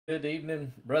Good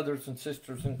evening, brothers and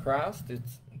sisters in Christ.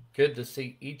 It's good to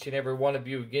see each and every one of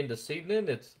you again this evening.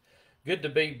 It's good to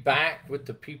be back with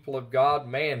the people of God.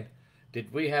 Man,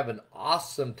 did we have an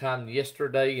awesome time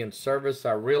yesterday in service.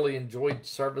 I really enjoyed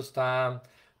service time,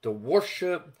 the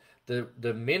worship,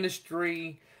 the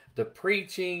ministry, the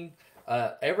preaching,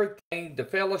 everything, the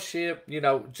fellowship,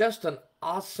 just an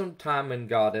awesome time in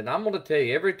God. And I'm going to tell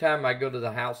you, every time I go to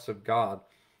the house of God,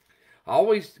 I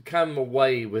always come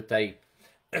away with a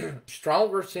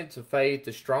stronger sense of faith,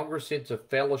 a stronger sense of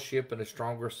fellowship, and a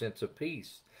stronger sense of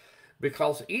peace.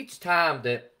 Because each time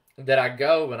that I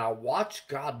go and I watch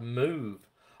God move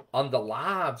on the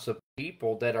lives of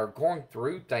people that are going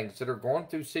through things, that are going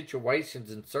through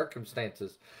situations and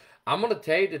circumstances, I'm going to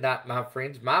tell you tonight, my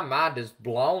friends, my mind is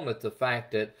blown at the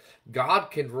fact that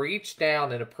God can reach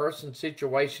down in a person's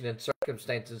situation and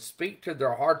circumstances, speak to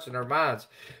their hearts and their minds.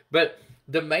 But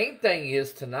the main thing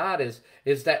is tonight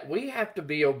is that we have to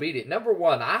be obedient. Number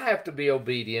one, I have to be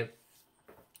obedient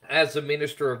as a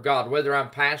minister of God, whether I'm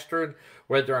pastoring,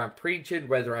 whether I'm preaching,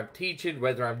 whether I'm teaching,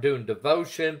 whether I'm doing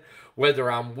devotion, whether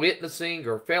I'm witnessing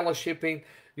or fellowshipping.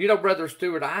 Brother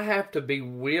Stewart, I have to be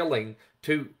willing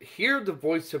to hear the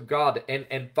voice of God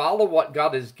and follow what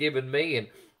God has given me. And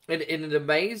it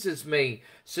amazes me,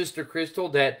 Sister Crystal,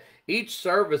 that each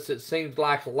service, it seems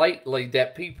like lately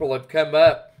that people have come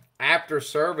up after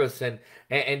service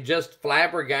and just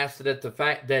flabbergasted at the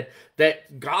fact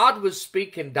that God was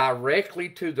speaking directly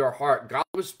to their heart. God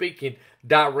was speaking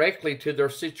directly to their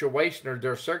situation or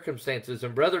their circumstances.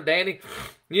 And Brother Danny,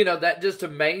 that just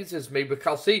amazes me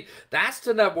because, see, that's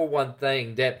the number one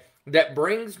thing that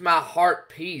brings my heart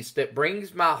peace, that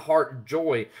brings my heart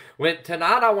joy.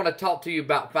 Tonight I want to talk to you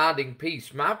about finding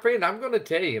peace. My friend, I'm going to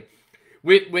tell you,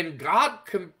 when God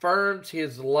confirms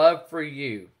His love for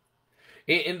you,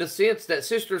 in the sense that,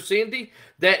 Sister Cindy,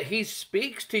 that He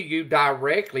speaks to you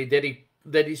directly,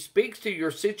 that he speaks to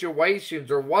your situations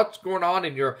or what's going on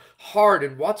in your heart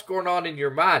and what's going on in your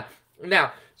mind.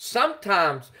 Now,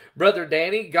 sometimes, Brother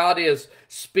Danny, God is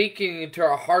speaking into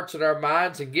our hearts and our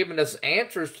minds and giving us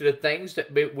answers to the things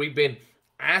that we've been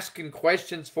asking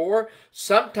questions for.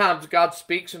 Sometimes God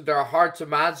speaks into our hearts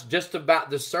and minds just about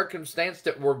the circumstance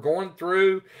that we're going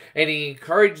through, and He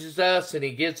encourages us, and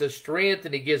He gives us strength,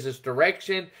 and He gives us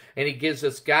direction, and He gives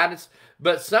us guidance.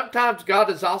 But sometimes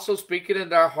God is also speaking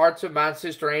into our hearts and minds,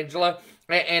 Sister Angela,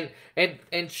 and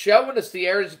showing us the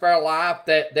areas of our life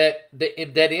that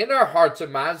in our hearts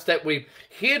and minds that we've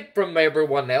hid from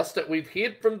everyone else, that we've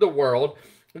hid from the world.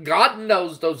 God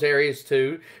knows those areas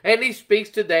too, and He speaks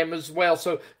to them as well.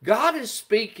 So God is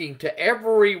speaking to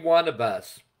every one of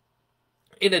us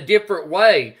in a different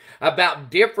way about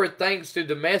different things through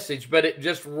the message, but it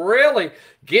just really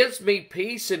gives me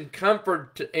peace and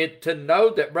comfort to know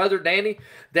that, Brother Danny,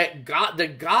 that God, the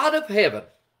God of heaven,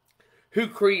 who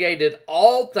created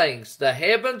all things, the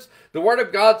heavens. The Word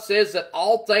of God says that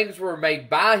all things were made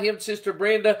by Him, Sister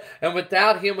Brenda, and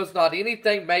without Him was not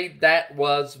anything made that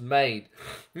was made.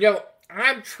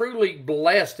 I'm truly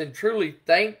blessed and truly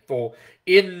thankful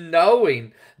in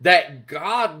knowing that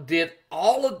God did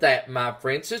all of that, my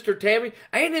friend. Sister Tammy,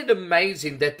 ain't it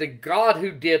amazing that the God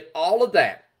who did all of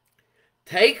that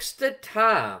takes the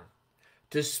time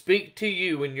to speak to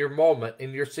you in your moment,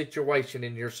 in your situation,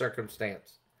 in your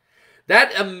circumstance?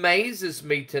 That amazes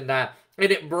me tonight,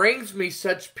 and it brings me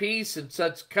such peace and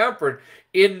such comfort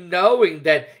in knowing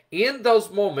that in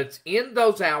those moments, in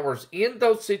those hours, in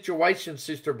those situations,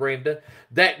 Sister Brenda,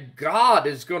 that God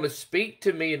is going to speak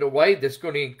to me in a way that's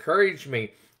going to encourage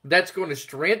me, that's going to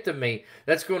strengthen me,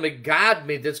 that's going to guide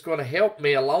me, that's going to help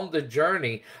me along the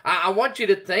journey. I want you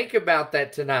to think about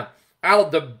that tonight. Out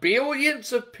of the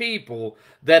billions of people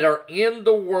that are in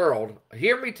the world,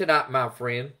 hear me tonight, my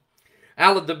friend,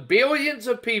 out of the billions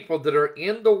of people that are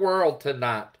in the world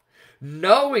tonight,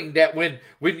 knowing that when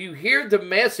you hear the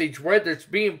message, whether it's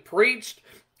being preached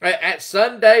at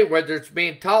Sunday, whether it's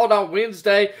being taught on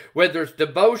Wednesday, whether it's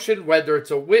devotion, whether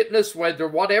it's a witness,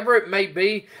 whatever it may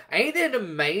be, ain't it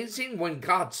amazing when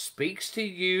God speaks to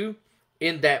you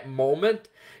in that moment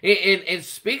and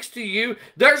speaks to you?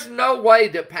 There's no way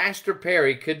that Pastor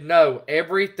Perry could know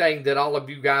everything that all of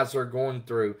you guys are going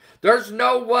through. There's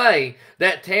no way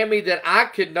that, Tammy, that I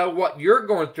could know what you're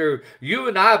going through. You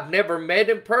and I have never met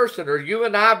in person, or you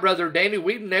and I, Brother Danny,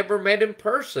 we've never met in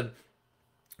person.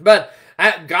 But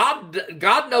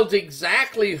God knows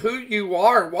exactly who you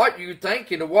are and what you're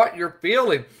thinking and what you're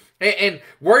feeling and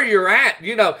where you're at.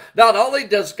 Not only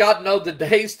does God know the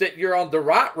days that you're on the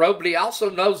right road, but He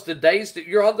also knows the days that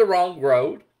you're on the wrong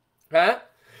road. Huh?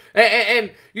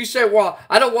 And you say, well,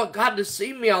 I don't want God to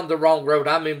see me on the wrong road.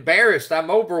 I'm embarrassed. I'm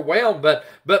overwhelmed. But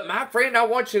my friend, I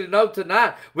want you to know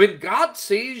tonight, when God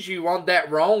sees you on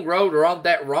that wrong road or on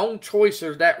that wrong choice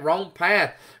or that wrong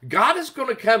path, God is going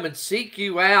to come and seek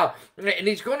you out. And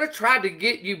He's going to try to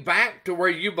get you back to where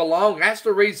you belong. That's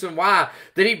the reason why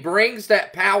that He brings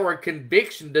that power of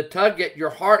conviction to tug at your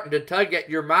heart and to tug at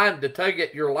your mind, to tug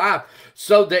at your life,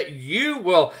 so that you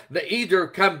will either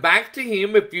come back to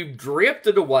Him if you've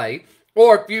drifted away,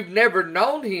 or if you've never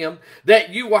known Him, that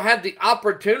you will have the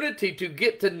opportunity to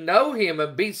get to know Him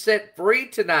and be set free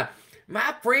tonight.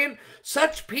 My friend,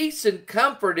 such peace and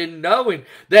comfort in knowing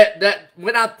that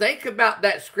when I think about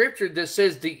that scripture that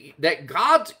says that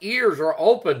God's ears are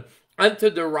open unto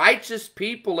the righteous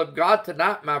people of God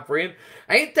tonight, my friend,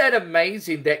 ain't that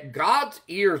amazing that God's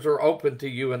ears are open to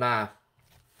you and I?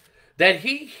 That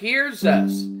He hears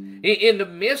us in the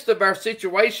midst of our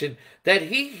situation, that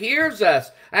He hears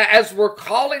us as we're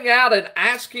calling out and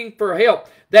asking for help,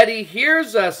 that He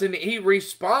hears us and He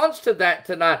responds to that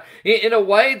tonight in a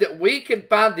way that we can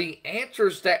find the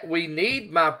answers that we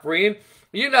need, my friend.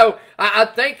 You know, I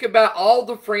think about all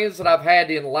the friends that I've had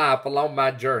in life along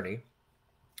my journey.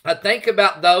 I think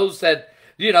about those that,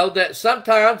 you know, that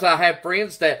sometimes I have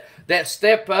friends that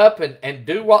step up and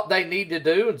do what they need to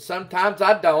do, and sometimes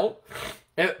I don't.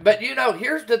 But, you know,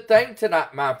 here's the thing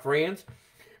tonight, my friends.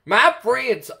 My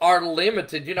friends are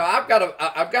limited. You know, I've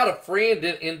got a friend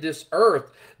in this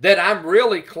earth that I'm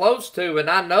really close to, and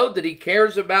I know that he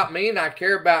cares about me and I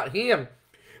care about him.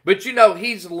 But, you know,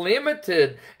 he's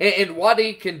limited in what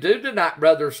he can do tonight,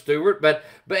 Brother Stewart.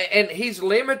 And he's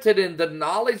limited in the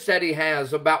knowledge that he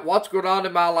has about what's going on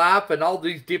in my life and all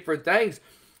these different things.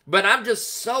 But I'm just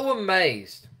so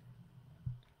amazed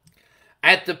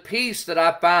at the peace that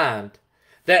I find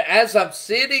that as I'm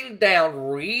sitting down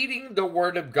reading the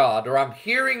Word of God, or I'm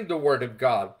hearing the Word of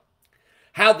God,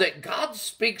 how that God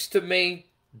speaks to me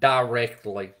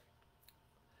directly.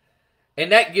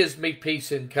 And that gives me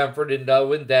peace and comfort in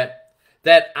knowing that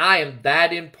I am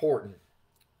that important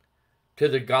to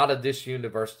the God of this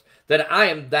universe, that I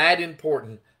am that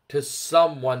important to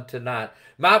someone tonight.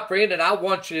 My friend, and I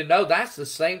want you to know that's the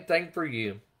same thing for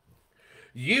you.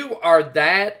 You are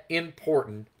that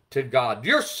important to God.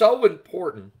 You're so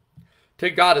important to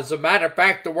God. As a matter of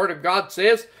fact, the Word of God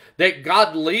says that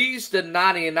God leaves the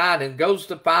 99 and goes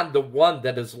to find the one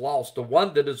that is lost, the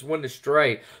one that has went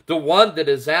astray, the one that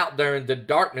is out there in the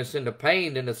darkness and the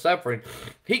pain and the suffering.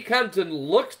 He comes and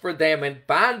looks for them and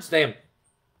finds them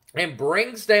and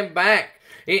brings them back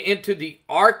into the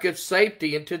ark of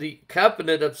safety, into the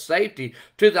covenant of safety,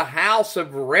 to the house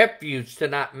of refuge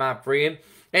tonight, my friend.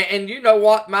 And you know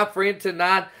what, my friend,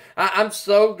 tonight, I'm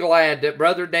so glad that,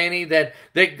 Brother Danny, that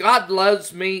God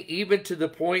loves me even to the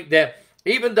point that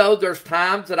even though there's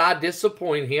times that I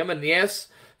disappoint Him, and yes,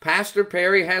 Pastor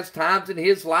Perry has times in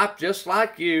his life just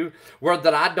like you where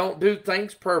that I don't do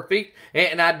things perfect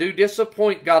and I do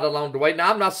disappoint God along the way.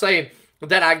 Now, I'm not saying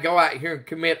that I go out here and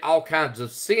commit all kinds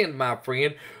of sin, my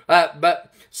friend,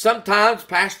 but sometimes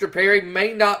Pastor Perry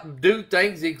may not do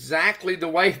things exactly the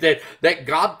way that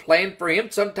God planned for him.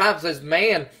 Sometimes as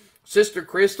man, Sister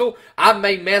Crystal, I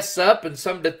may mess up in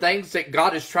some of the things that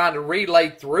God is trying to relay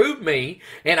through me,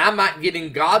 and I might get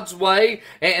in God's way,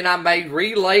 and I may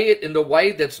relay it in the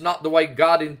way that's not the way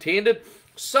God intended.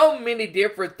 So many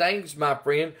different things, my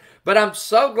friend. But I'm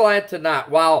so glad tonight,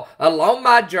 while along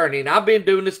my journey, and I've been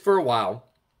doing this for a while,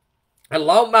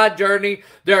 along my journey,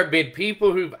 there have been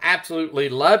people who've absolutely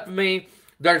loved me.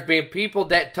 There's been people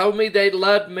that told me they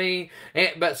loved me.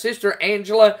 But Sister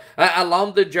Angela,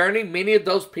 along the journey, many of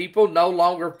those people no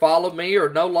longer follow me or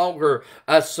no longer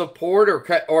support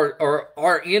or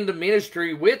are in the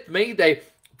ministry with me. They,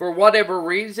 for whatever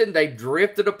reason, they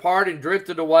drifted apart and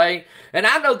drifted away. And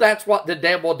I know that's what the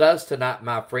devil does tonight,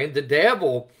 my friend. The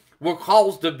devil will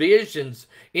cause divisions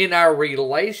in our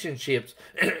relationships.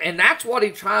 And that's what he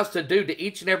tries to do to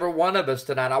each and every one of us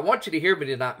tonight. I want you to hear me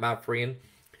tonight, my friend.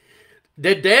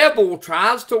 The devil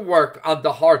tries to work on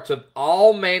the hearts of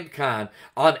all mankind,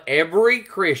 on every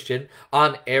Christian,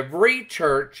 on every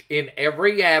church, in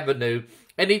every avenue,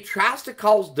 and he tries to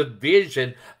cause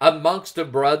division amongst the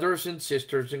brothers and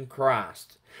sisters in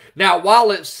Christ. Now,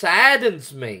 while it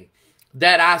saddens me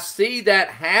that I see that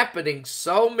happening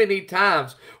so many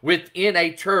times within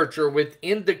a church or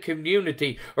within the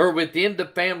community or within the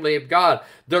family of God,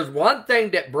 there's one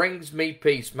thing that brings me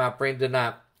peace, my friend,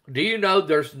 tonight. Do you know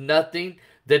there's nothing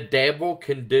the devil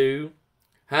can do,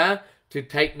 to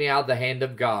take me out of the hand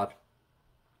of God?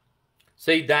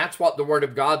 See, that's what the Word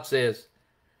of God says.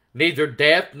 Neither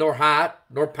death, nor height,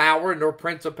 nor power, nor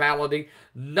principality,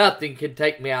 nothing can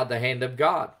take me out of the hand of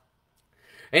God.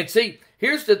 And see,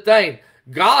 here's the thing.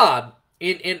 God,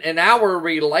 in our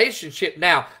relationship,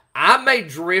 now, I may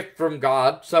drift from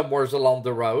God somewhere along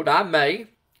the road. I may.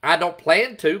 I don't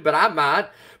plan to, but I might.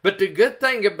 But the good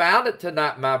thing about it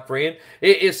tonight, my friend,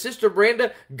 is Sister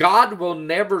Brenda, God will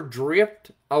never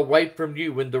drift away from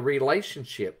you in the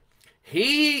relationship.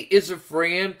 He is a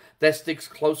friend that sticks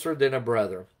closer than a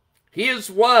brother. He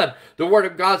is one. The Word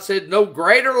of God said, no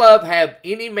greater love have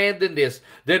any man than this,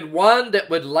 than one that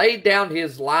would lay down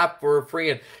his life for a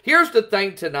friend. Here's the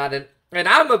thing tonight, and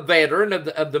I'm a veteran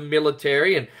of the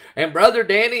military, and Brother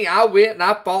Danny, I went and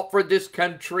I fought for this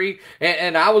country,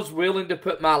 and I was willing to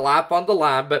put my life on the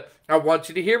line, but I want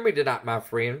you to hear me tonight, my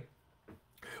friend.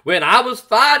 When I was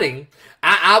fighting,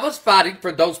 I was fighting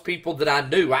for those people that I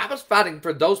knew. I was fighting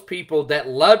for those people that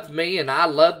loved me and I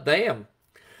loved them.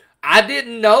 I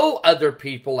didn't know other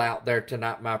people out there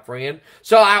tonight, my friend.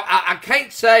 So I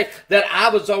can't say that I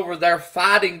was over there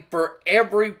fighting for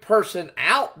every person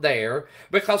out there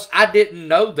because I didn't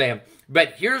know them.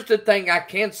 But here's the thing I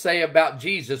can say about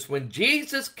Jesus. When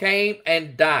Jesus came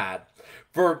and died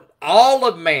for all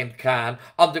of mankind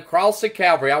on the cross of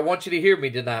Calvary, I want you to hear me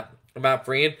tonight, my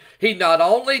friend. He not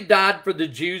only died for the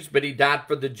Jews, but he died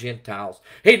for the Gentiles.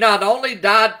 He not only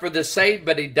died for the saved,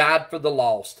 but he died for the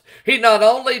lost. He not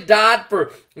only died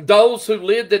for those who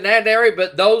lived in that area,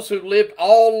 but those who lived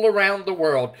all around the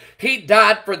world. He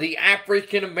died for the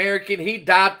African American. He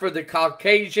died for the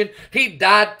Caucasian. He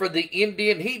died for the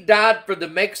Indian. He died for the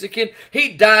Mexican.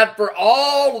 He died for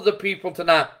all of the people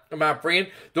tonight, my friend.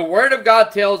 The Word of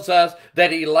God tells us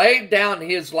that he laid down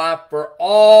his life for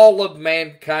all of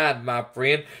mankind, my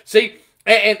friend. See,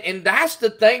 and that's the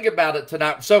thing about it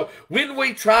tonight. So when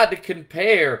we try to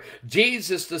compare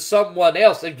Jesus to someone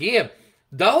else, again,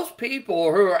 those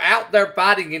people who are out there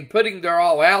fighting and putting their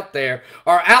all out there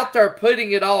are out there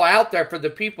putting it all out there for the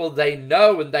people they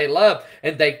know and they love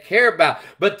and they care about.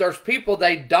 But there's people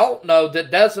they don't know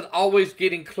that doesn't always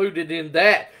get included in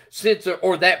that sense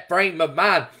or that frame of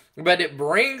mind. But it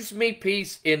brings me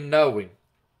peace in knowing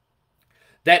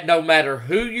that no matter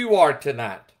who you are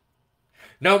tonight,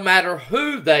 no matter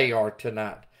who they are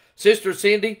tonight, Sister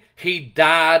Cindy, he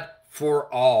died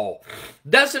for all.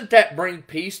 Doesn't that bring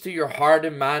peace to your heart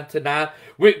and mind tonight?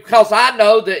 Because I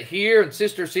know that here, and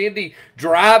Sister Cindy,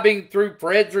 driving through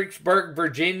Fredericksburg,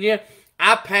 Virginia,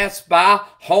 I pass by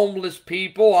homeless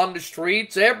people on the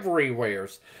streets everywhere.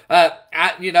 And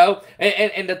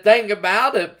the thing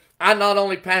about it, I not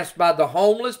only pass by the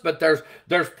homeless, but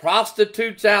there's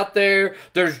prostitutes out there,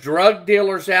 there's drug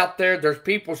dealers out there, there's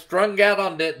people strung out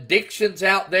on the addictions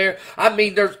out there. I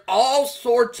mean, there's all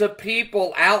sorts of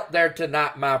people out there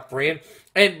tonight, my friend.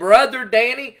 And Brother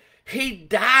Danny, he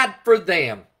died for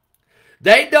them.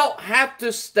 They don't have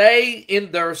to stay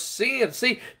in their sin.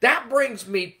 See, that brings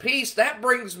me peace. That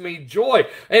brings me joy.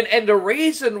 And the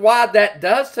reason why that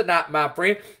does tonight, my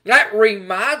friend, that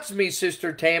reminds me,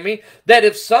 Sister Tammy, that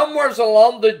if somewhere's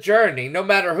along the journey, no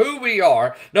matter who we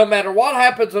are, no matter what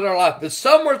happens in our life, if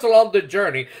somewhere's along the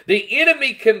journey, the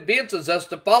enemy convinces us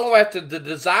to follow after the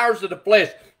desires of the flesh,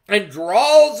 and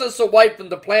draws us away from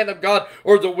the plan of God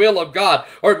or the will of God.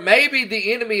 Or maybe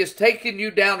the enemy is taking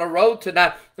you down a road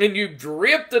tonight and you've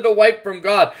drifted away from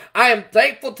God. I am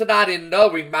thankful tonight in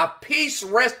knowing my peace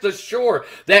rests assured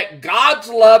that God's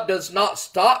love does not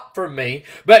stop for me,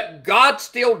 but God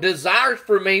still desires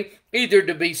for me either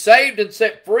to be saved and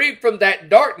set free from that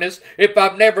darkness if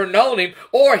I've never known him,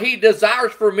 or he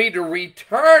desires for me to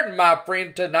return, my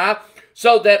friend, tonight,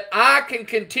 so that I can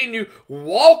continue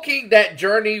walking that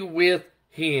journey with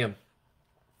him.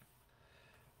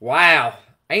 Wow,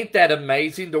 ain't that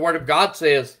amazing? The Word of God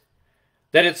says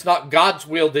that it's not God's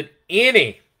will that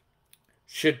any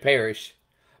should perish,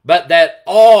 but that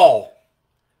all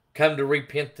come to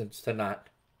repentance tonight.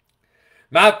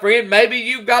 My friend, maybe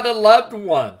you've got a loved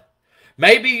one.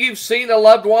 Maybe you've seen a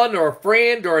loved one or a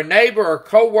friend or a neighbor or a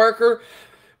co-worker.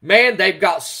 Man, they've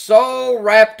got so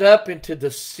wrapped up into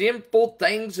the sinful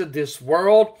things of this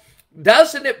world.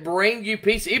 Doesn't it bring you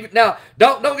peace? Even now,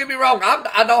 don't get me wrong.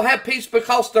 I don't have peace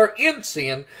because they're in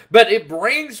sin, but it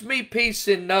brings me peace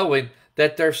in knowing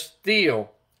that there's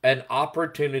still an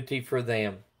opportunity for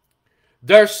them.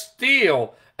 There's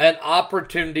still an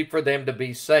opportunity for them to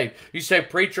be saved. You say,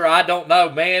 preacher, I don't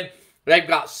know, man. They've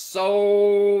got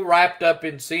so wrapped up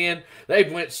in sin.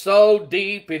 They've went so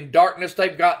deep in darkness.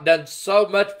 They've done so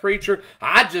much, preacher.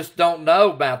 I just don't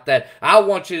know about that. I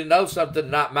want you to know something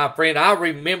tonight, my friend. I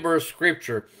remember a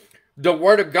scripture. The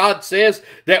Word of God says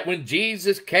that when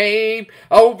Jesus came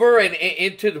over and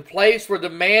into the place where the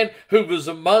man who was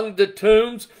among the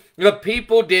tombs, The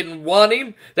people didn't want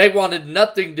him. They wanted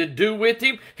nothing to do with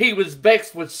him. He was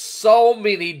vexed with so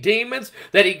many demons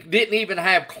that he didn't even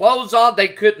have clothes on. They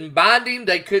couldn't bind him.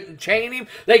 They couldn't chain him.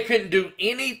 They couldn't do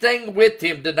anything with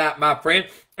him tonight, my friend.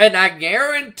 And I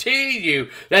guarantee you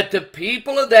that the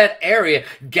people of that area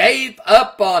gave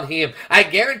up on him. I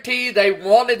guarantee you they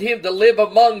wanted him to live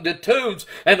among the tombs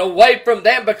and away from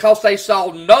them because they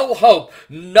saw no hope,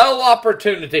 no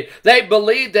opportunity. They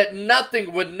believed that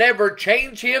nothing would never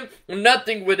change him,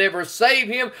 nothing would ever save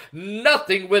him,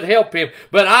 nothing would help him.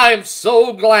 But I am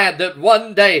so glad that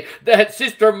one day that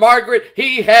Sister Margaret,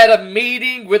 he had a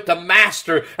meeting with the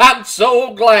Master. I'm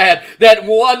so glad that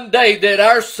one day that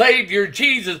our Savior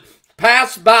Jesus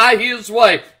passed by his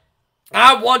way.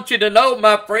 I want you to know,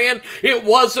 my friend, it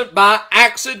wasn't by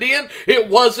accident. It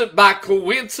wasn't by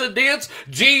coincidence.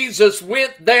 Jesus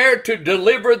went there to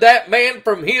deliver that man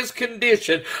from his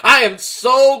condition. I am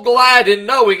so glad in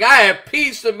knowing I have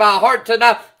peace in my heart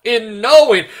tonight, in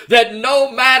knowing that no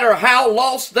matter how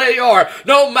lost they are,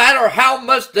 no matter how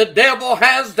much the devil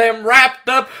has them wrapped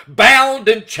up, bound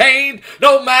and chained,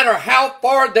 no matter how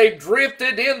far they've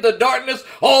drifted in the darkness,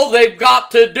 all they've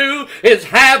got to do is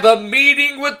have a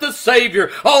meeting with the Savior.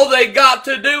 All they got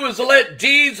to do is let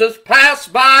Jesus pass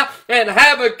by and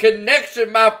have a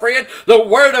connection, my friend. The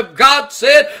Word of God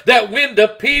said that when the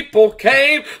people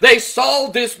came, they saw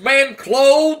this man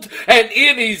clothed and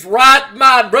in his right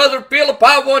mind. Brother Philip,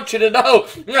 I want you to know,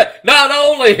 not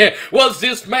only was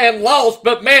this man lost,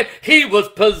 but man, he was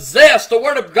possessed. The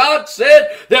Word of God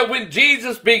said that when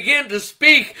Jesus began to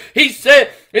speak, he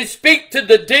said, speak to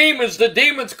the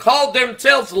demons called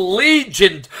themselves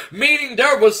legions, meaning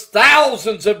there was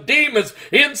thousands of demons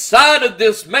inside of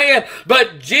this man,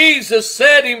 but Jesus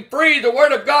set him free. The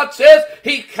Word of God says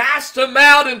he cast them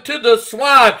out into the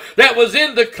swine that was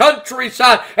in the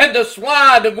countryside, and the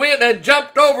swine went and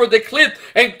jumped over the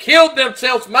cliff and killed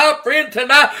themselves. My friend,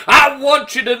 tonight, I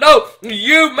want you to know,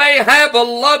 you may have a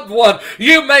loved one,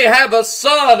 you may have a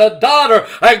son, a daughter,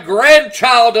 a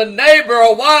grandchild, a neighbor,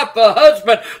 a wife, a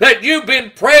husband that you've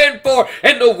been praying for,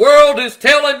 and the world is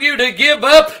telling you to give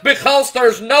up because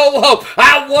there's no hope.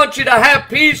 I want you to have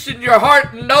peace in your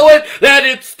heart and know it, that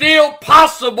it's still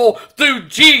possible through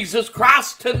Jesus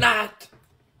Christ tonight.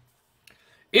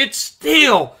 It's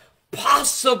still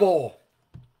possible.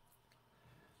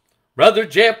 Brother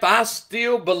Jeff, I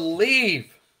still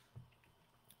believe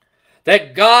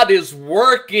that God is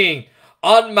working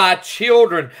on my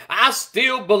children. I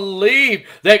still believe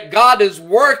that God is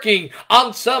working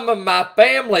on some of my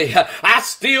family. I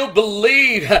still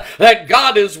believe that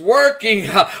God is working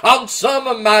on some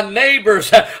of my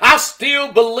neighbors. I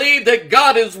still believe that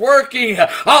God is working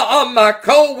on my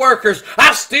co-workers.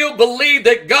 I still believe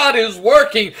that God is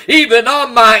working even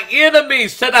on my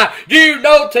enemies tonight. You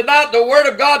know, tonight the Word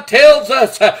of God tells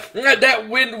us that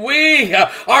when we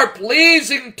are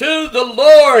pleasing to the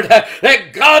Lord,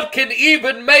 that God can even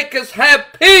make us have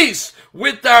peace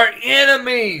with our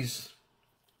enemies.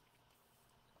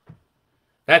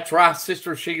 That's right,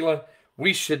 Sister Sheila.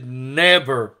 We should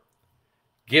never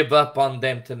give up on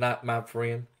them tonight, my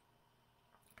friend.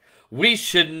 We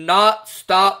should not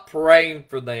stop praying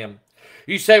for them.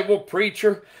 You say, well,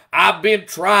 preacher, I've been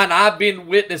trying, I've been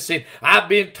witnessing, I've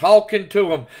been talking to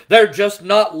them. They're just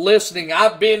not listening.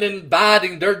 I've been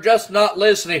inviting, they're just not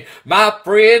listening. My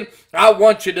friend, I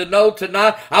want you to know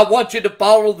tonight, I want you to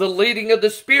follow the leading of the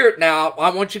Spirit now. I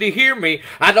want you to hear me.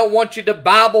 I don't want you to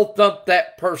Bible thump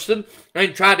that person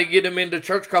and try to get them into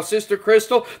church, because Sister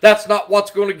Crystal, that's not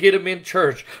what's going to get them in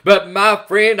church. But my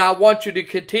friend, I want you to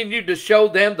continue to show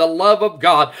them the love of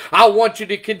God. I want you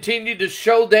to continue to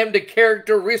show them the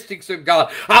characteristics of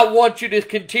God. I want you to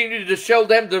continue to show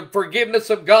them the forgiveness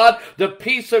of God, the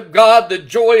peace of God, the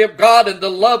joy of God, and the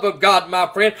love of God,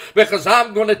 my friend, because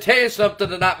I'm going to tell you something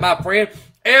tonight, my friend.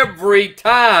 Every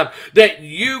time that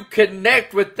you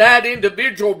connect with that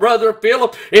individual, Brother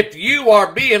Philip, if you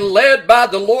are being led by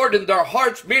the Lord and their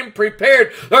hearts being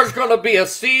prepared, there's going to be a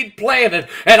seed planted.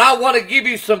 And I want to give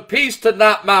you some peace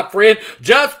tonight, my friend.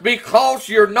 Just because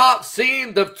you're not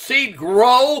seeing the seed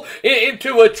grow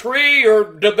into a tree or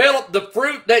develop the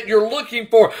fruit that you're looking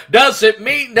for, doesn't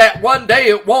mean that one day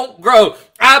it won't grow.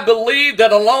 I believe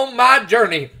that along my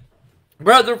journey,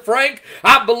 Brother Frank,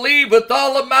 I believe with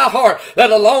all of my heart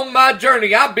that along my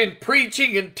journey I've been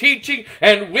preaching and teaching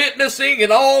and witnessing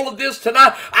and all of this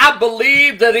tonight. I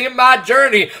believe that in my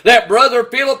journey that Brother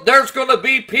Philip, there's going to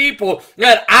be people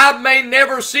that I may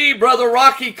never see Brother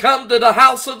Rocky come to the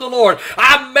house of the Lord.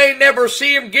 I may never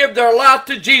see him give their life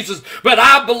to Jesus. But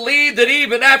I believe that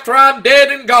even after I'm dead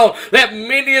and gone, that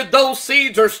many of those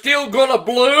seeds are still going to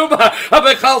bloom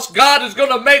because God is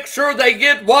going to make sure they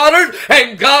get watered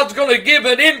and God's going to give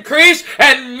an increase,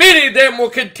 and many of them will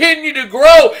continue to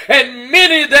grow, and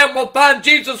many of them will find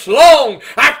Jesus long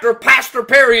after Pastor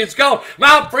Perry is gone.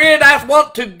 My friend, I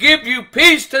want to give you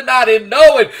peace tonight in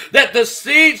knowing that the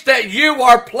seeds that you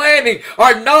are planting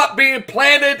are not being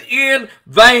planted in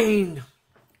vain.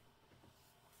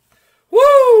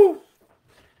 Woo!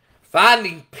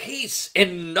 Finding peace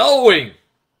in knowing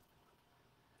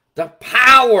the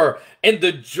power and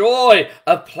the joy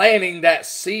of planting that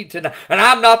seed tonight. And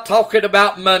I'm not talking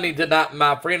about money tonight,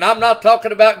 my friend. I'm not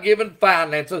talking about giving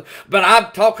finances, but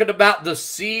I'm talking about the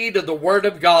seed of the Word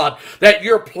of God, that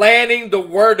you're planting the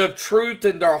Word of truth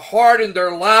in their heart, in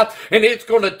their life, and it's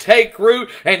going to take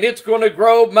root and it's going to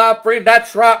grow, my friend.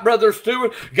 That's right, Brother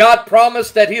Stewart. God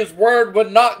promised that His Word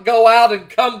would not go out and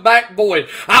come back void.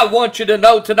 I want you to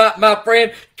know tonight, my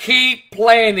friend, keep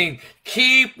planting.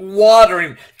 Keep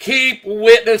watering, keep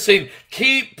witnessing,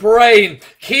 keep praying,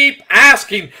 keep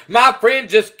asking. My friend,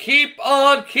 just keep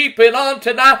on keeping on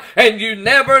tonight, and you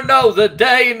never know the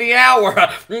day and the hour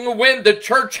when the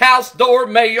church house door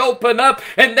may open up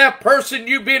and that person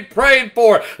you've been praying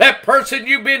for, that person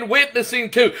you've been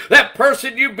witnessing to, that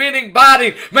person you've been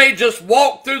inviting may just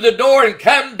walk through the door and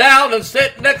come down and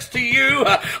sit next to you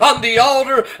on the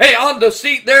altar, on the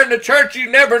seat there in the church. You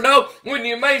never know when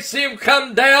you may see them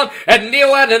come down and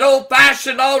kneel at an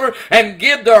old-fashioned altar and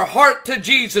give their heart to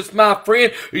Jesus, my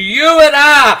friend. You and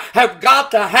I have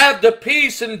got to have the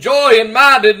peace and joy in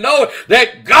mind and know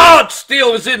that God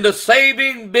still is in the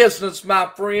saving business,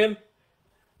 my friend.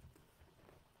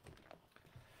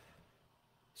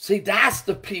 See, that's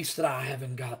the peace that I have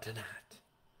in God tonight.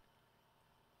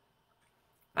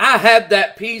 I have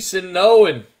that peace in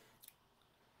knowing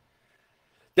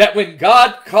that when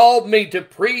God called me to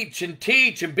preach and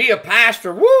teach and be a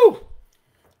pastor,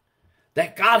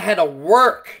 that God had a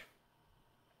work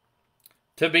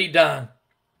to be done.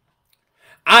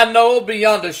 I know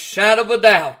beyond a shadow of a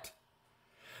doubt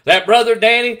that, Brother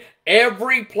Danny,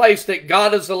 every place that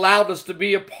God has allowed us to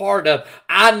be a part of,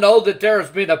 I know that there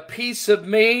has been a piece of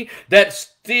me that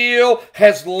still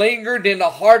has lingered in the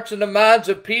hearts and the minds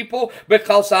of people,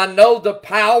 because I know the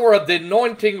power of the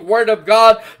anointing Word of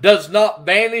God does not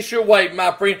vanish away,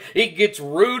 my friend. It gets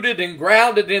rooted and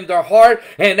grounded in their heart,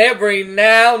 and every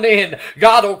now and then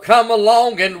God will come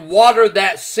along and water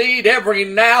that seed. Every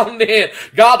now and then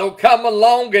God will come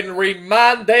along and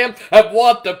remind them of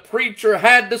what the preacher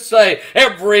had to say.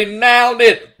 Every now and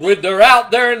then, when they're out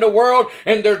there in the world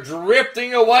and they're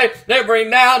drifting away, every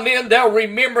now and then they'll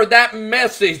remember that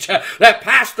message that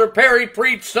Pastor Perry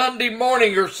preached Sunday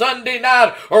morning or Sunday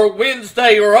night or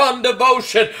Wednesday or on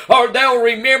devotion, or they'll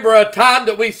remember a time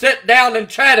that we sat down and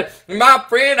chatted. My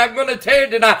friend, I'm going to tell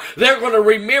you tonight, they're going to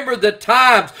remember the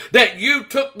times that you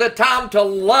took the time to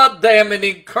love them and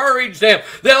encourage them.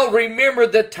 They'll remember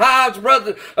the times,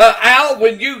 Brother Al,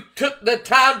 when you took the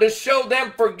time to show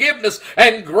them forgiveness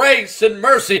and grace and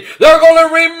mercy. They're going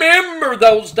to remember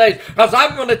those days, because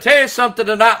I'm going to tell you something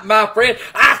tonight, my friend.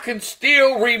 I can still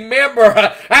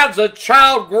remember as a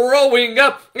child growing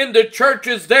up in the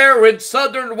churches there in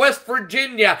southern West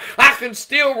Virginia. I can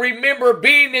still remember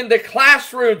being in the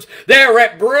classrooms there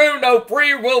at Bruno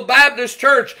Free Will Baptist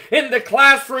Church, in the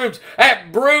classrooms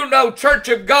at Bruno Church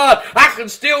of God. I can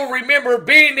still remember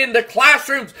being in the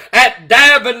classrooms at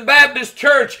Davin Baptist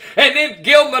Church and in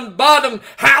Gilman Bottom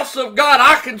House of God.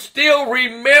 I can still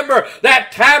remember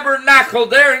that tabernacle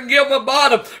there in Gilman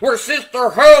Bottom where Sister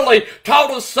Hurley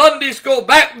taught us Sunday school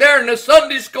back there in the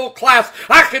Sunday school class.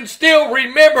 I can still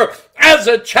remember as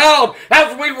a child,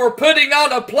 as we were putting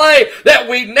on a play, that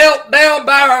we knelt down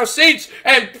by our seats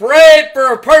and prayed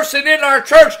for a person in our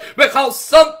church because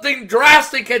something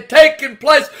drastic had taken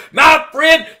place. My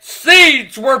friend,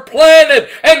 seeds were planted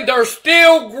and they're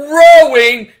still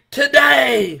growing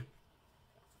today.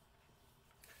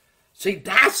 See,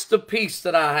 that's the peace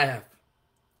that I have.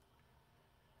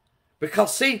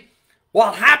 Because, see,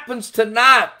 what happens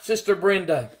tonight, Sister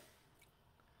Brenda,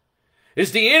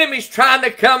 is the enemy's trying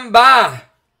to come by.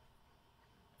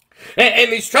 And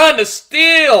he's trying to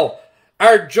steal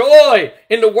our joy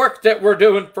in the work that we're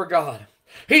doing for God.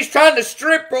 He's trying to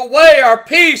strip away our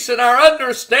peace and our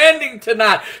understanding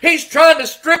tonight. He's trying to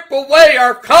strip away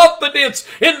our confidence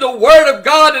in the Word of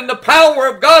God and the power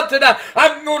of God tonight.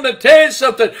 I'm going to tell you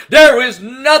something. There is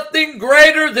nothing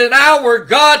greater than our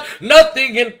God,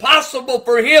 nothing impossible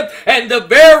for Him, and the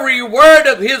very word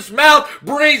of His mouth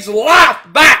breathes life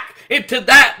back into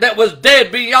that was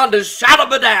dead beyond a shadow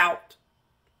of a doubt.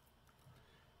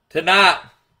 Tonight,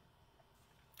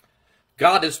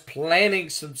 God is planting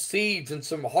some seeds in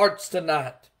some hearts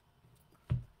tonight.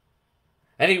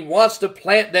 And He wants to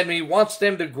plant them. He wants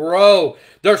them to grow.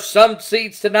 There's some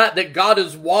seeds tonight that God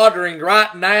is watering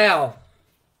right now.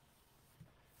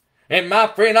 And my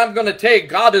friend, I'm going to tell you,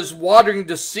 God is watering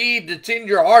the seed that's in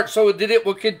your heart so that it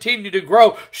will continue to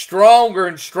grow stronger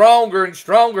and stronger and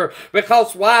stronger.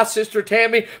 Because why, Sister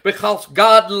Tammy? Because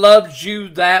God loves you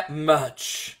that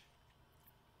much.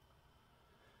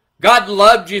 God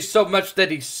loved you so much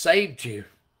that He saved you,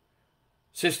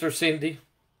 Sister Cindy.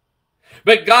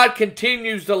 But God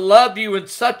continues to love you in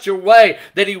such a way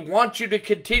that He wants you to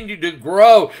continue to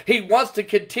grow. He wants to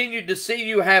continue to see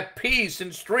you have peace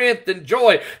and strength and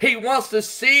joy. He wants to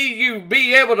see you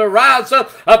be able to rise up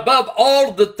above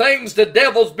all the things the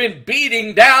devil's been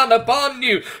beating down upon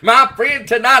you. My friend,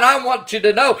 tonight I want you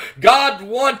to know God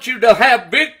wants you to have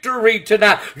victory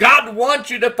tonight. God wants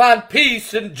you to find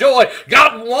peace and joy.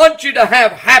 God wants you to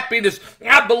have happiness.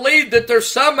 I believe that there's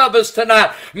some of us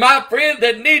tonight, my friend,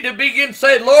 that need to begin to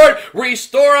say, Lord,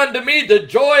 restore unto me the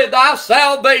joy of thy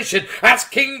salvation, as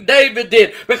King David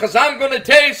did. Because I'm going to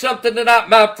tell you something tonight,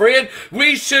 my friend.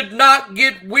 We should not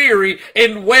get weary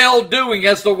in well-doing,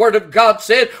 as the Word of God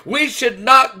said. We should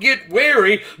not get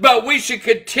weary, but we should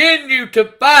continue to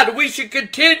fight. We should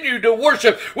continue to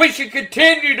worship. We should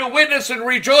continue to witness and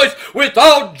rejoice with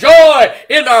all joy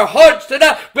in our hearts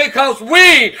tonight, because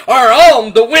we are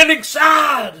on the winning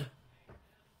side.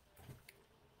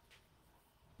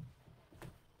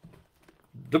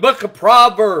 The book of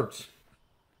Proverbs,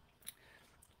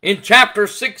 in chapter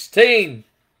 16,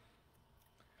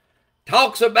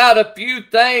 talks about a few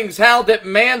things, how that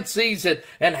man sees it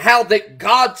and how that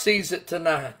God sees it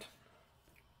tonight.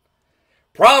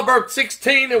 Proverbs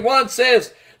 16:1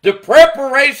 says, the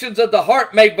preparations of the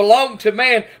heart may belong to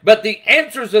man, but the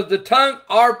answers of the tongue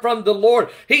are from the Lord.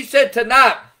 He said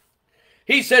tonight,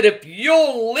 He said, if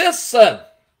you'll listen,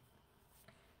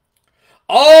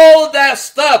 all of that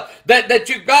stuff that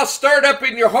you've got stirred up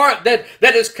in your heart that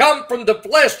has come from the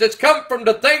flesh, that's come from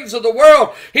the things of the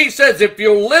world. He says, if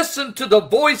you'll listen to the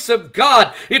voice of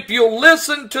God, if you'll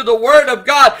listen to the Word of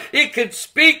God, it could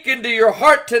speak into your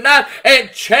heart tonight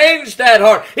and change that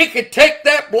heart. It could take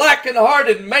that blackened heart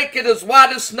and make it as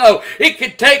white as snow. It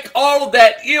could take all of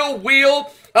that ill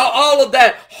will, all of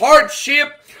that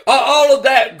hardship, all of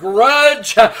that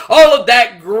grudge, all of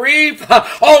that grief,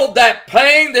 all of that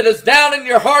pain that is down in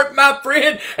your heart, my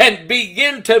friend, and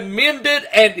begin to mend it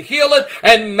and heal it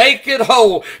and make it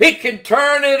whole. He can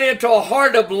turn it into a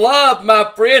heart of love,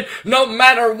 my friend, no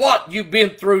matter what you've been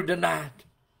through tonight.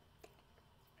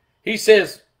 He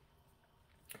says,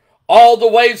 all the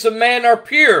ways of man are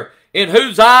pure. In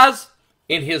whose eyes?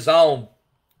 In his own.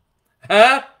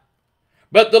 But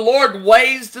the Lord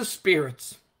weighs the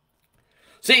spirits.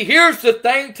 See, here's the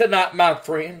thing tonight, my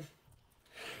friend.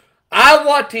 I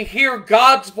want to hear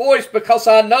God's voice, because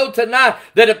I know tonight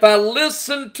that if I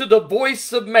listen to the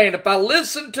voice of man, if I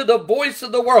listen to the voice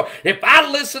of the world, if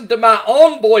I listen to my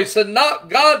own voice and not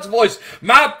God's voice,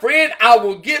 my friend, I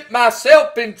will get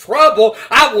myself in trouble.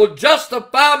 I will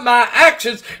justify my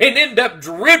actions and end up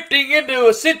drifting into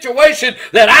a situation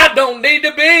that I don't need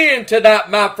to be in tonight,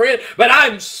 my friend. But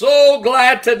I'm so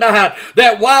glad tonight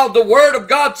that while the Word of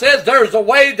God says there's a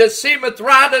way that seemeth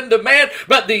right unto man,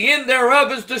 but the end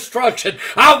thereof is destruction.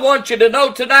 I want you to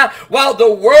know tonight, while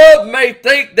the world may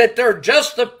think that they're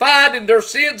justified in their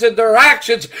sins and their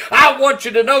actions, I want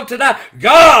you to know tonight,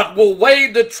 God will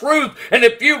weigh the truth. And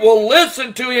if you will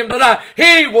listen to Him tonight,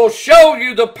 He will show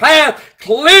you the path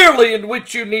clearly in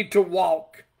which you need to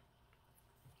walk.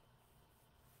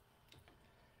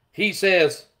 He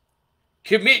says,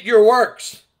 commit your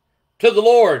works to the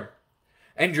Lord,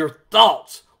 and your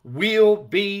thoughts will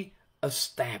be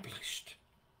established.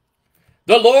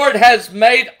 The Lord has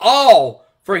made all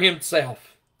for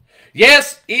Himself.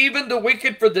 Yes, even the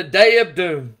wicked for the day of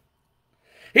doom.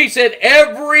 He said,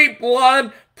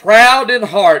 everyone proud in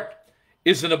heart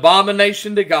is an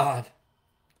abomination to God.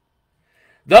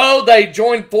 Though they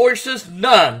join forces,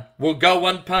 none will go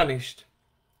unpunished.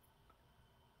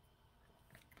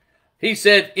 He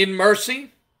said, in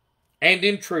mercy and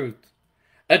in truth,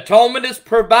 atonement is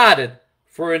provided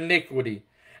for iniquity,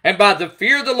 and by the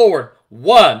fear of the Lord,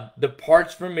 one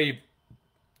departs from evil.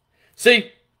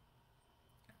 See,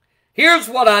 here's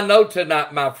what I know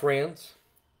tonight, my friends.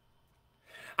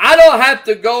 I don't have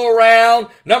to go around,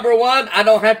 number one, I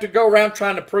don't have to go around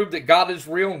trying to prove that God is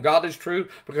real and God is true,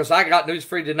 because I got news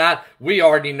for you tonight. We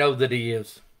already know that He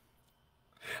is.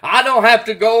 I don't have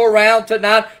to go around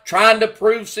tonight trying to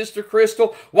prove, Sister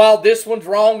Crystal, while this one's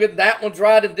wrong and that one's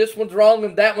right and this one's wrong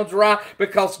and that one's right,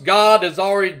 because God has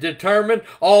already determined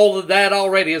all of that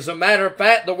already. As a matter of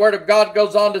fact, the Word of God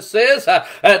goes on to says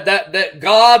that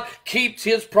God keeps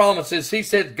His promises. He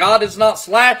said God is not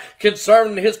slack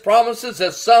concerning His promises,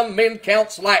 as some men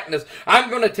count slackness. I'm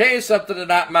going to tell you something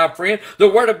tonight, my friend. The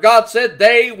Word of God said,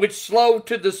 they which sow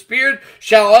to the Spirit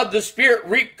shall of the Spirit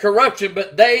reap corruption,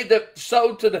 but they that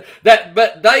sow to the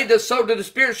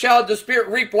Spirit shall of the Spirit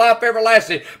reap life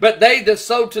everlasting. But they that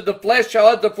sow to the flesh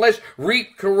shall of the flesh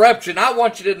reap corruption. I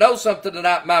want you to know something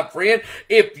tonight, my friend.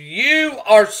 If you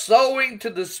are sowing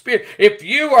to the Spirit, if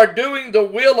you are doing the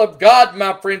will of God,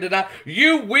 my friend, tonight,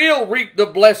 you will reap the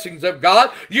blessings of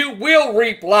God. You will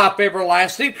reap life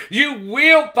everlasting. You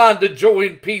will find the joy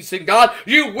and peace in God.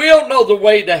 You will know the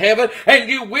way to heaven, and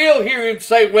you will hear Him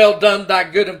say, well done, thy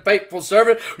good and faithful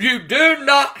servant. You do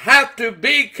not have to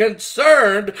be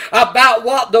concerned about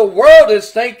what the world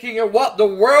is thinking or what the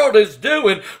world is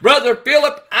doing. Brother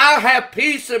Philip, I have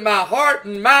peace in my heart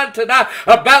and mind tonight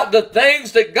about the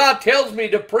things that God tells me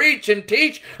to preach and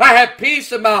teach. I have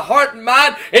peace in my heart and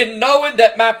mind in knowing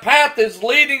that my path is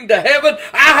leading to heaven.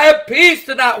 I have peace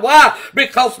tonight. Why?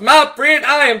 Because, my friend,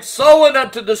 I am sowing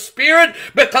unto the Spirit,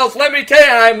 because let me tell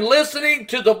you, I am listening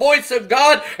to the voice of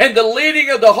God and the leading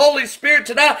of the Holy Spirit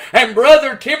tonight. And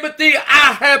Brother Timothy,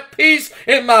 I have peace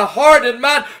in my heart and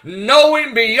mind,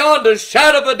 knowing beyond a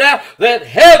shadow of a doubt that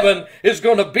heaven is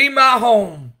going to be my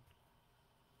home.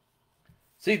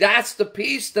 See, that's the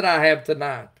peace that I have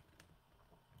tonight.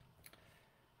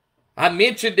 I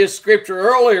mentioned this scripture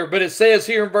earlier, but it says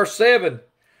here in verse 7, it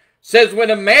says, when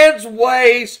a man's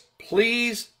ways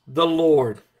please the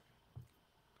Lord,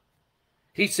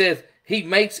 he says, he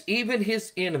makes even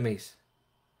his enemies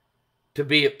to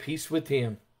be at peace with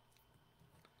him.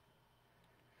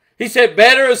 He said,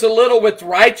 better is a little with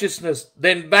righteousness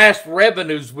than vast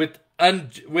revenues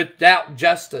without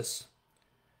justice.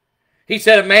 He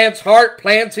said, a man's heart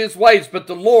plans his ways, but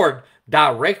the Lord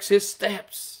directs his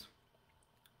steps.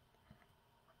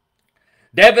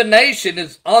 Divination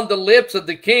is on the lips of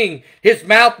the king. His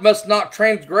mouth must not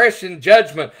transgress in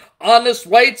judgment. Honest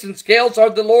weights and scales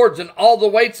are the Lord's, and all the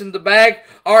weights in the bag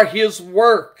are His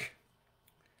work.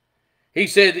 He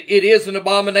said, it is an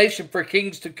abomination for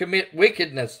kings to commit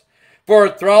wickedness, for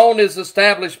a throne is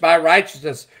established by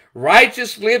righteousness.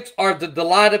 Righteous lips are the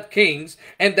delight of kings,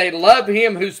 and they love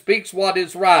him who speaks what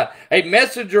is right. A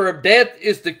messenger of death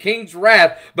is the king's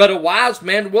wrath, but a wise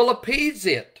man will appease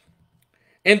it.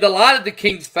 In the light of the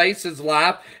king's face is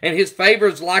life, and his favor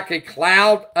is like a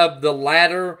cloud of the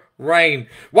latter rain.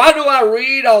 Why do I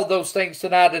read all those things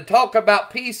tonight and talk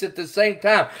about peace at the same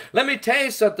time? Let me tell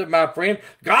you something, my friend.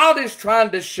 God is trying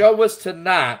to show us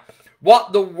tonight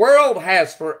what the world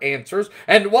has for answers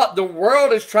and what the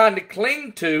world is trying to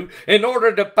cling to in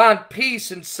order to find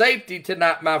peace and safety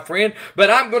tonight, my friend.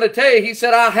 But I'm going to tell you, He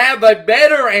said, I have a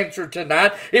better answer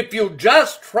tonight if you'll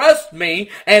just trust me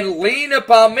and lean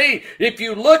upon me. If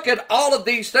you look at all of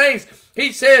these things,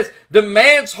 He says the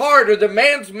man's heart or the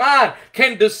man's mind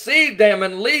can deceive them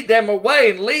and lead them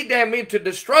away and lead them into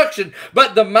destruction.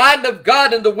 But the mind of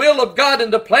God and the will of God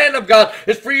and the plan of God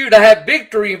is for you to have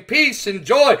victory and peace and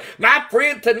joy. My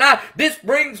friend, tonight, this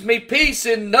brings me peace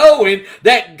in knowing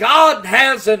that God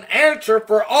has an answer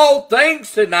for all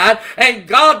things tonight, and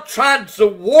God tries to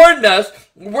warn us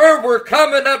where we're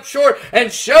coming up short and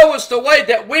show us the way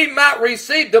that we might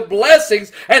receive the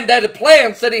blessings and the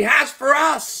plans that He has for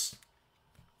us.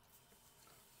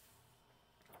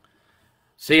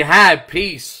 See, I have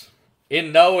peace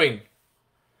in knowing,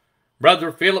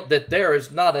 Brother Philip, that there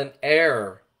is not an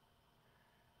error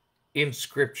in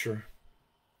Scripture.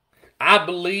 I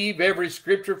believe every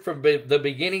Scripture from the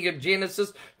beginning of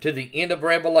Genesis to the end of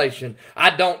Revelation. I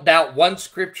don't doubt one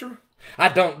Scripture. I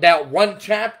don't doubt one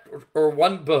chapter or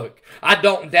one book. I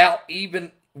don't doubt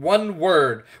even one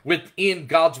word within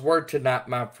God's Word tonight,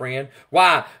 my friend.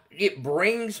 Why? It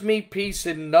brings me peace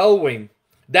in knowing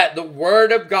that the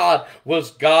Word of God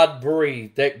was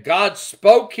God-breathed, that God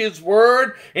spoke His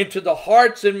Word into the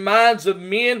hearts and minds of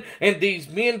men, and these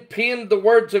men penned the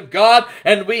words of God,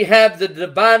 and we have the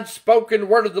divine spoken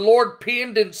Word of the Lord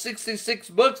penned in 66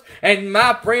 books. And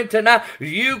my friend, tonight,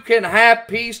 you can have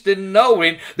peace in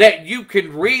knowing that you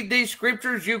can read these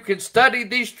Scriptures, you can study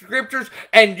these Scriptures,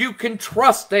 and you can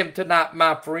trust them tonight,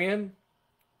 my friend.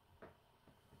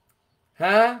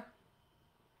 Huh?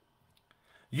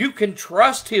 You can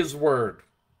trust His Word.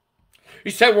 You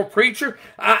say, well, preacher,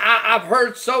 I've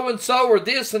heard so-and-so or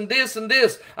this and this and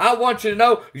this. I want you to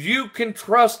know you can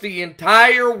trust the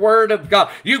entire Word of God.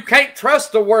 You can't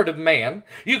trust the Word of man.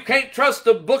 You can't trust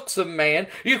the books of man.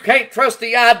 You can't trust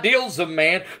the ideals of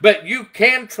man. But you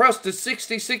can trust the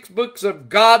 66 books of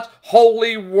God's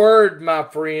holy Word, my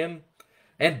friend.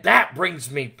 And that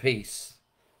brings me peace.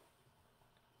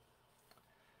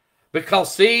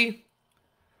 Because, see,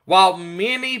 while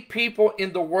many people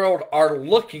in the world are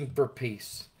looking for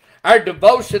peace, our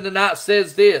devotion tonight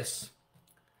says this.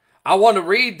 I want to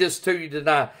read this to you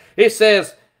tonight. It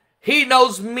says, He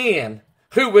knows men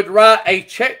who would write a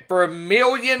check for $1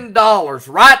 million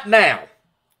right now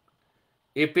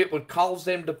if it would cause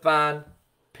them to find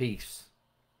peace.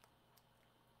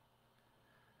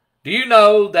 Do you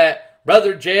know that,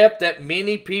 Brother Jeff, that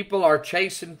many people are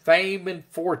chasing fame and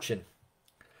fortune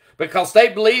because they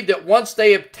believe that once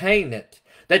they obtain it,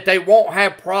 that they won't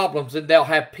have problems and they'll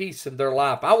have peace in their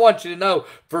life? I want you to know,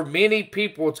 for many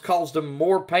people, it's caused them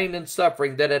more pain and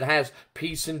suffering than it has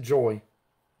peace and joy.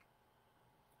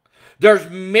 There's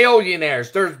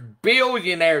millionaires, there's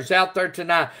billionaires out there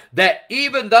tonight that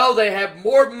even though they have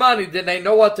more money than they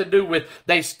know what to do with,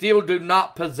 they still do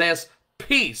not possess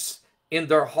peace in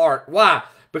their heart. Why?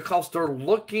 Because they're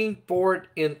looking for it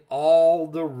in all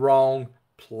the wrong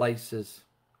places.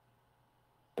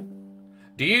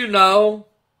 Do you know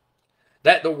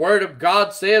that the Word of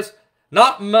God says,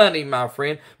 not money, my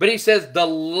friend, but He says the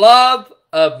love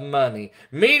of money,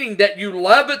 meaning that you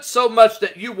love it so much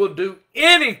that you will do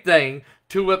anything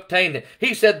to obtain it.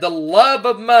 He said the love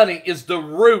of money is the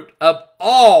root of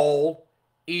all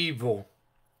evil.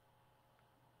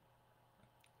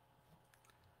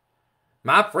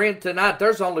 My friend, tonight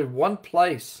there's only one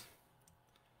place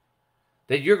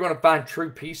that you're going to find true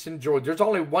peace and joy. There's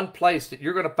only one place that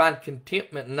you're going to find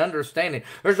contentment and understanding.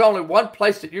 There's only one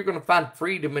place that you're going to find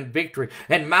freedom and victory.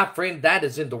 And my friend, that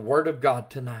is in the Word of God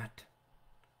tonight.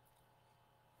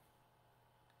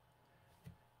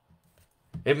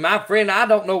 And my friend, I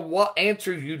don't know what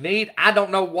answer you need. I don't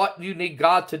know what you need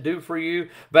God to do for you.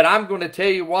 But I'm going to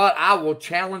tell you what, I will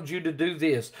challenge you to do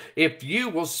this. If you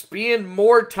will spend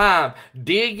more time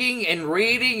digging and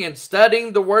reading and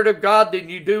studying the Word of God than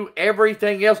you do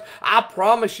everything else, I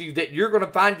promise you that you're going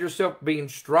to find yourself being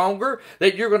stronger,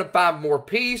 that you're going to find more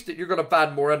peace, that you're going to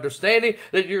find more understanding,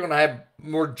 that you're going to have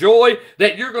more joy,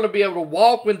 that you're going to be able to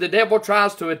walk when the devil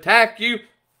tries to attack you.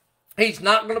 He's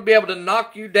not going to be able to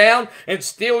knock you down and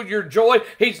steal your joy.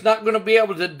 He's not going to be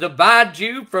able to divide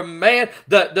you from man,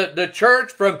 the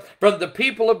church, from the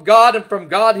people of God and from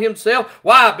God Himself.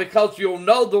 Why? Because you'll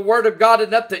know the Word of God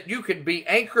enough that you can be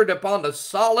anchored upon a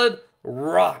solid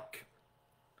rock.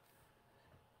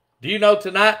 Do you know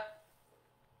tonight?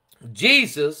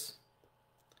 Jesus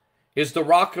is the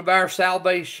rock of our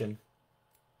salvation.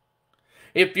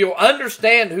 If you'll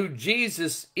understand who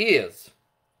Jesus is,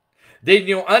 then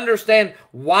you'll understand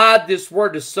why this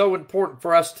word is so important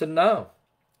for us to know.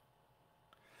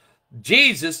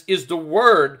 Jesus is the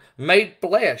Word made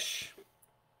flesh.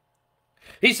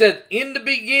 He said, in the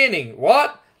beginning,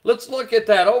 what? Let's look at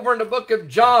that over in the book of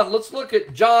John. Let's look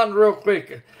at John real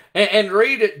quick and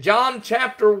read it. John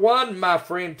chapter 1, my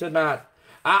friend, tonight.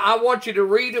 I want you to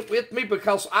read it with me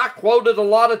because I quote it a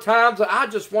lot of times. I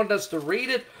just want us to read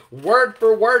it word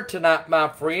for word tonight, my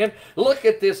friend. Look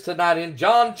at this tonight. In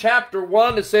John chapter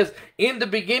 1, it says, in the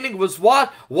beginning was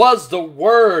what? Was the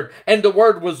Word. And the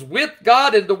Word was with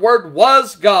God, and the Word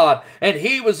was God. And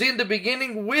He was in the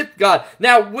beginning with God.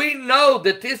 Now, we know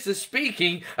that this is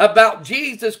speaking about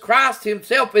Jesus Christ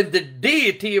Himself and the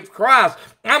deity of Christ.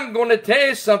 I'm going to tell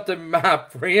you something, my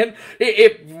friend.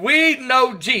 If we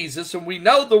know Jesus and we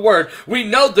know the Word, we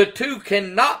know the two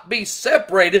cannot be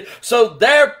separated. So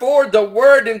therefore, the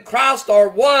Word and Christ are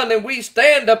one, and we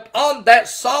stand upon that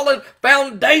solid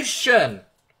foundation.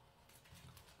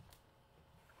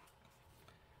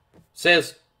 It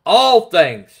says, all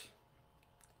things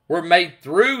were made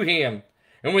through Him,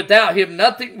 and without Him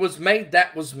nothing was made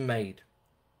that was made.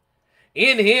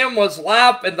 In Him was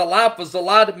life, and the life was the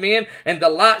light of men, and the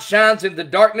light shines in the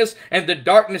darkness, and the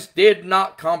darkness did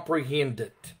not comprehend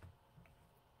it.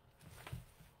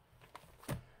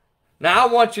 Now,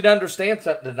 I want you to understand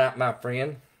something tonight, my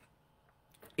friend.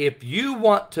 If you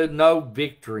want to know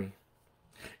victory,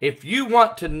 if you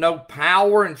want to know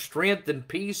power and strength and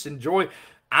peace and joy,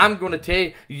 I'm going to tell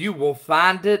you, you will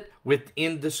find it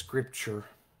within the Scripture.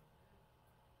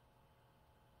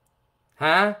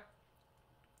 Huh?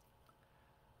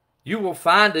 You will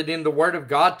find it in the Word of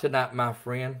God tonight, my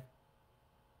friend.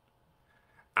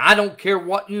 I don't care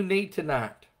what you need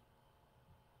tonight.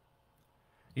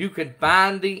 You can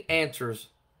find the answers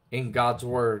in God's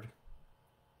Word.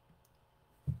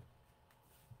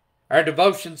 Our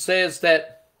devotion says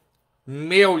that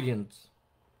millions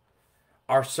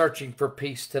are searching for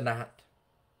peace tonight.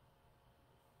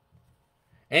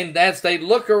 And as they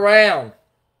look around,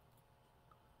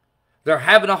 they're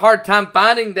having a hard time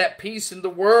finding that peace in the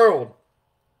world.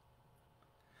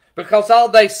 Because all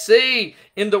they see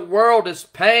in the world is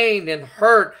pain and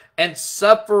hurt and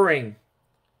suffering.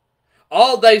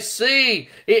 All they see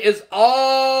is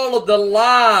all of the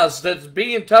lies that's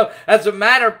being told. As a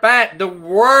matter of fact, the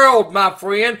world, my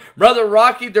friend, Brother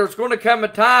Rocky, there's going to come a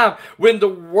time when the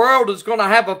world is going to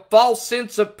have a false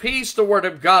sense of peace, the Word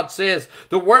of God says.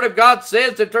 The Word of God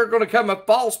says that there's going to come a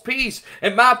false peace.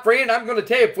 And my friend, I'm going to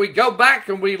tell you, if we go back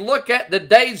and we look at the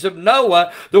days of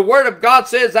Noah, the Word of God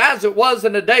says, as it was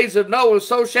in the days of Noah,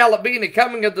 so shall it be in the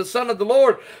coming of the Son of the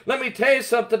Lord. Let me tell you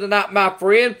something tonight, my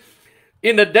friend.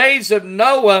 In the days of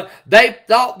Noah, they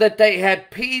thought that they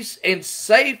had peace and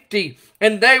safety,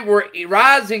 and they were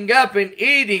rising up and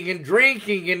eating and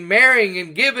drinking and marrying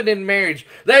and giving in marriage.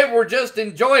 They were just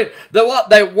enjoying what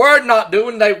they were not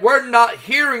doing. They were not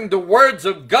hearing the words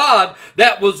of God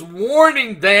that was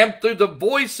warning them through the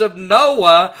voice of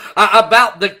Noah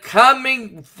about the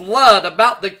coming flood,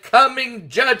 about the coming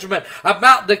judgment,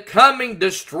 about the coming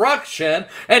destruction,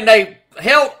 and they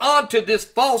held on to this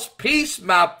false peace,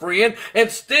 my friend,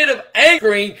 instead of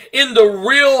anchoring in the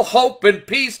real hope and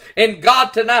peace in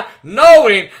God tonight,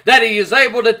 knowing that He is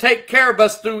able to take care of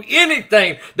us through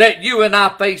anything that you and I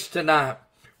face tonight.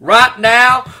 Right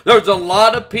now, there's a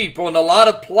lot of people in a lot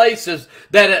of places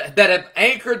that have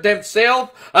anchored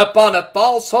themselves upon a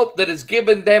false hope that has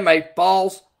given them a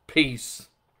false peace.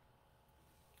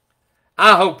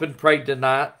 I hope and pray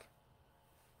tonight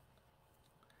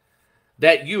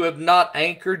that you have not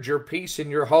anchored your peace and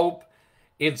your hope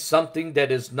in something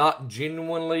that is not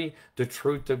genuinely the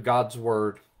truth of God's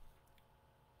Word.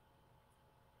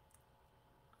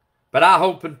 But I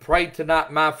hope and pray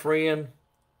tonight, my friend,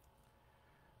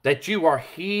 that you are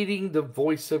heeding the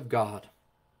voice of God.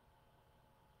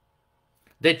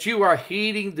 That you are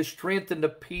heeding the strength and the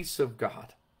peace of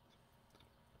God.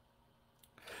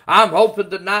 I'm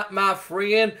hoping tonight, my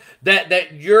friend,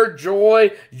 that your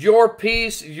joy, your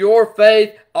peace, your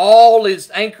faith, all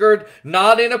is anchored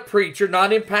not in a preacher,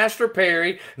 not in Pastor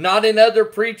Perry, not in other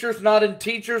preachers, not in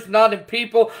teachers, not in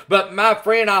people, but my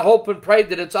friend, I hope and pray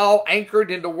that it's all anchored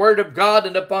in the Word of God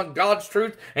and upon God's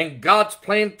truth and God's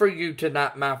plan for you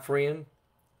tonight, my friend.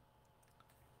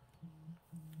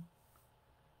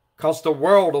 Because the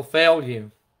world will fail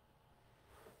you.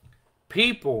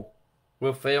 People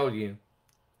will fail you.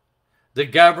 The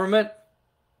government,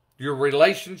 your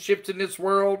relationships in this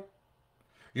world,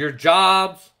 your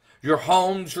jobs, your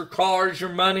homes, your cars, your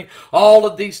money, all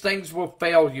of these things will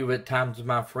fail you at times,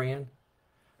 my friend.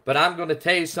 But I'm going to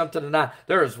tell you something tonight.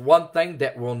 There is one thing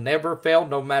that will never fail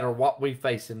no matter what we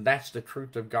face, and that's the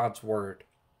truth of God's Word.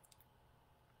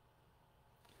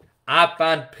 I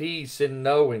find peace in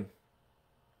knowing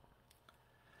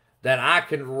that I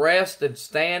can rest and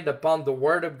stand upon the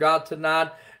Word of God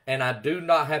tonight, and I do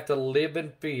not have to live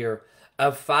in fear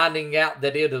of finding out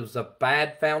that it is a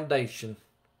bad foundation.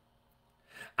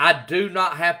 I do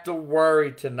not have to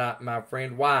worry tonight, my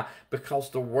friend. Why? Because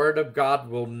the Word of God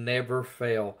will never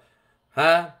fail.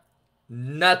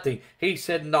 Nothing. He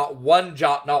said not one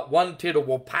jot, not one tittle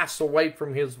will pass away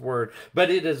from His Word. But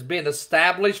it has been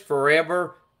established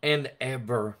forever and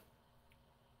ever.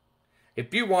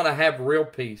 If you want to have real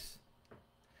peace,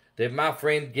 then my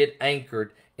friend, get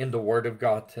anchored in the Word of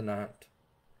God tonight.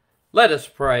 Let us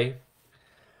pray.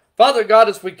 Father God,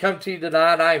 as we come to you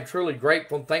tonight, I am truly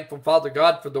grateful and thankful, Father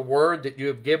God, for the Word that you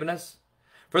have given us,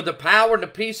 for the power and the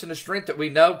peace and the strength that we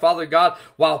know, Father God,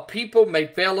 while people may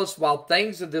fail us, while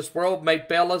things in this world may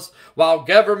fail us, while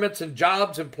governments and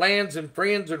jobs and plans and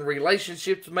friends and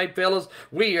relationships may fail us,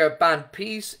 we find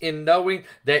peace in knowing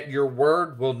that your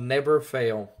Word will never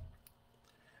fail.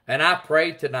 And I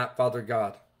pray tonight, Father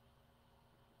God,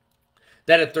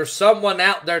 that if there's someone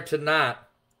out there tonight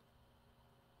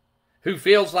who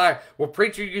feels like, well,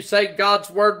 preacher, you say God's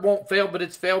Word won't fail, but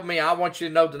it's failed me. I want you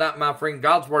to know tonight, my friend,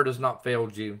 God's Word has not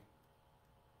failed you.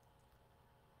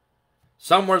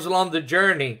 Somewhere along the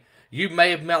journey, you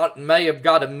may have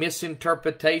got a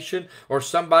misinterpretation, or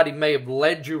somebody may have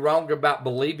led you wrong about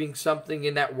believing something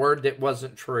in that Word that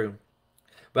wasn't true.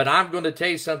 But I'm going to tell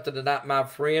you something tonight, my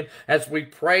friend. As we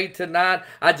pray tonight,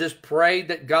 I just pray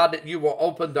that, God, that you will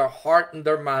open their heart and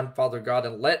their mind, Father God,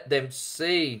 and let them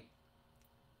see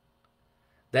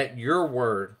that your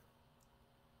Word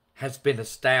has been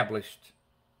established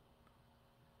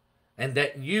and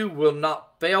that you will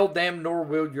not fail them, nor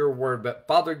will your word. But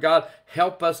Father God,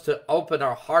 help us to open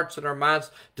our hearts and our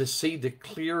minds to see the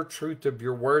clear truth of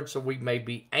your word, so we may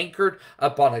be anchored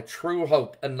upon a true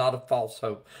hope and not a false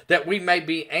hope. That we may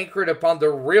be anchored upon the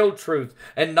real truth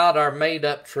and not our made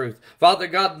up truth. Father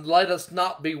God, let us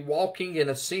not be walking in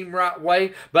a seem right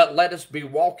way, but let us be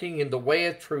walking in the way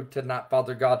of truth tonight,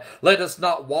 Father God. Let us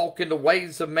not walk in the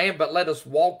ways of man, but let us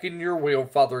walk in your will,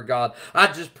 Father God.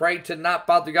 I just pray tonight,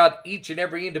 Father God, each and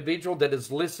every individual that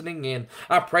is listening in,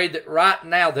 I pray that right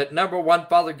now, that number one,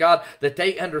 Father God, that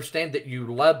they understand that you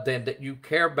love them, that you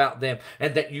care about them,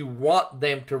 and that you want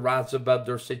them to rise above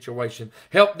their situation.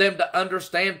 Help them to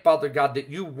understand, Father God, that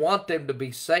you want them to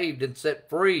be saved and set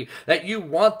free, that you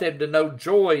want them to know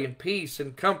joy and peace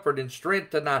and comfort and strength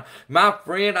tonight. My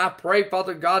friend, I pray,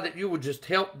 Father God, that you would just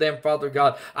help them, Father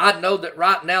God. I know that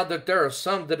right now that there are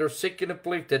some that are sick and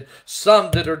afflicted,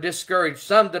 some that are discouraged,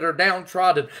 some that are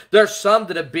downtrodden. There's some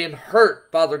that have been hurt,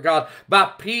 Father God, by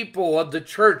people of the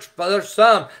church. There's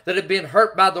some that have been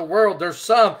hurt by the world. There's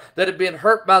some that have been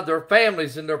hurt by their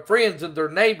families and their friends and their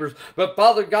neighbors. But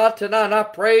Father God, tonight I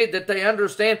pray that they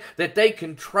understand that they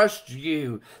can trust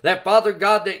you. That, Father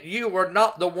God, that you are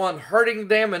not the one hurting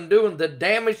them and doing the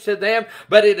damage to them,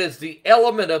 but it is the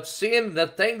element of sin and the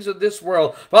things of this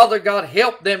world. Father God,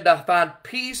 help them to find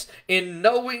peace in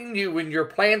knowing you and your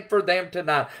plan for them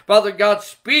tonight. Father God,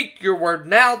 speak your word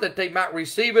now that they might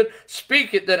receive it.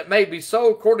 Speak it that it may be so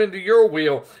according to your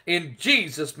will. In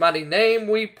Jesus' mighty name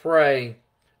we pray.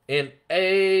 And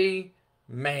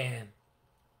amen.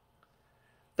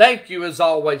 Thank you as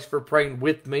always for praying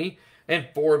with me and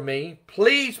for me.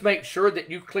 Please make sure that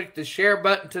you click the share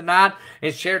button tonight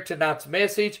and share tonight's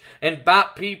message.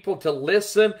 Invite people to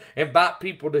listen. Invite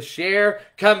people to share.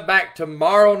 Come back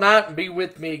tomorrow night and be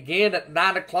with me again at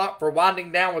 9 o'clock for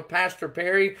Winding Down with Pastor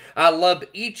Perry. I love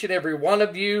each and every one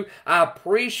of you. I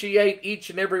appreciate each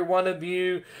and every one of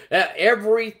you.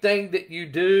 Everything that you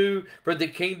do for the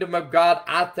kingdom of God,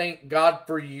 I thank God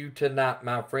for you tonight,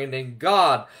 my friend. And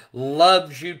God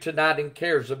loves you tonight and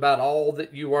cares about all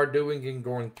that you are doing and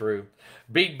going through.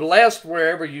 Be blessed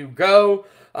wherever you go.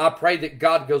 I pray that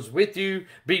God goes with you.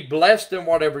 Be blessed in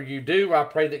whatever you do. I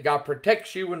pray that God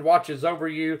protects you and watches over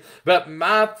you. But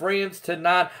my friends,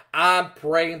 tonight, I'm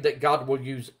praying that God will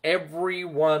use every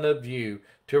one of you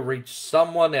to reach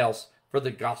someone else for the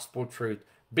gospel truth.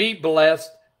 Be blessed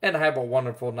and have a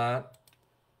wonderful night.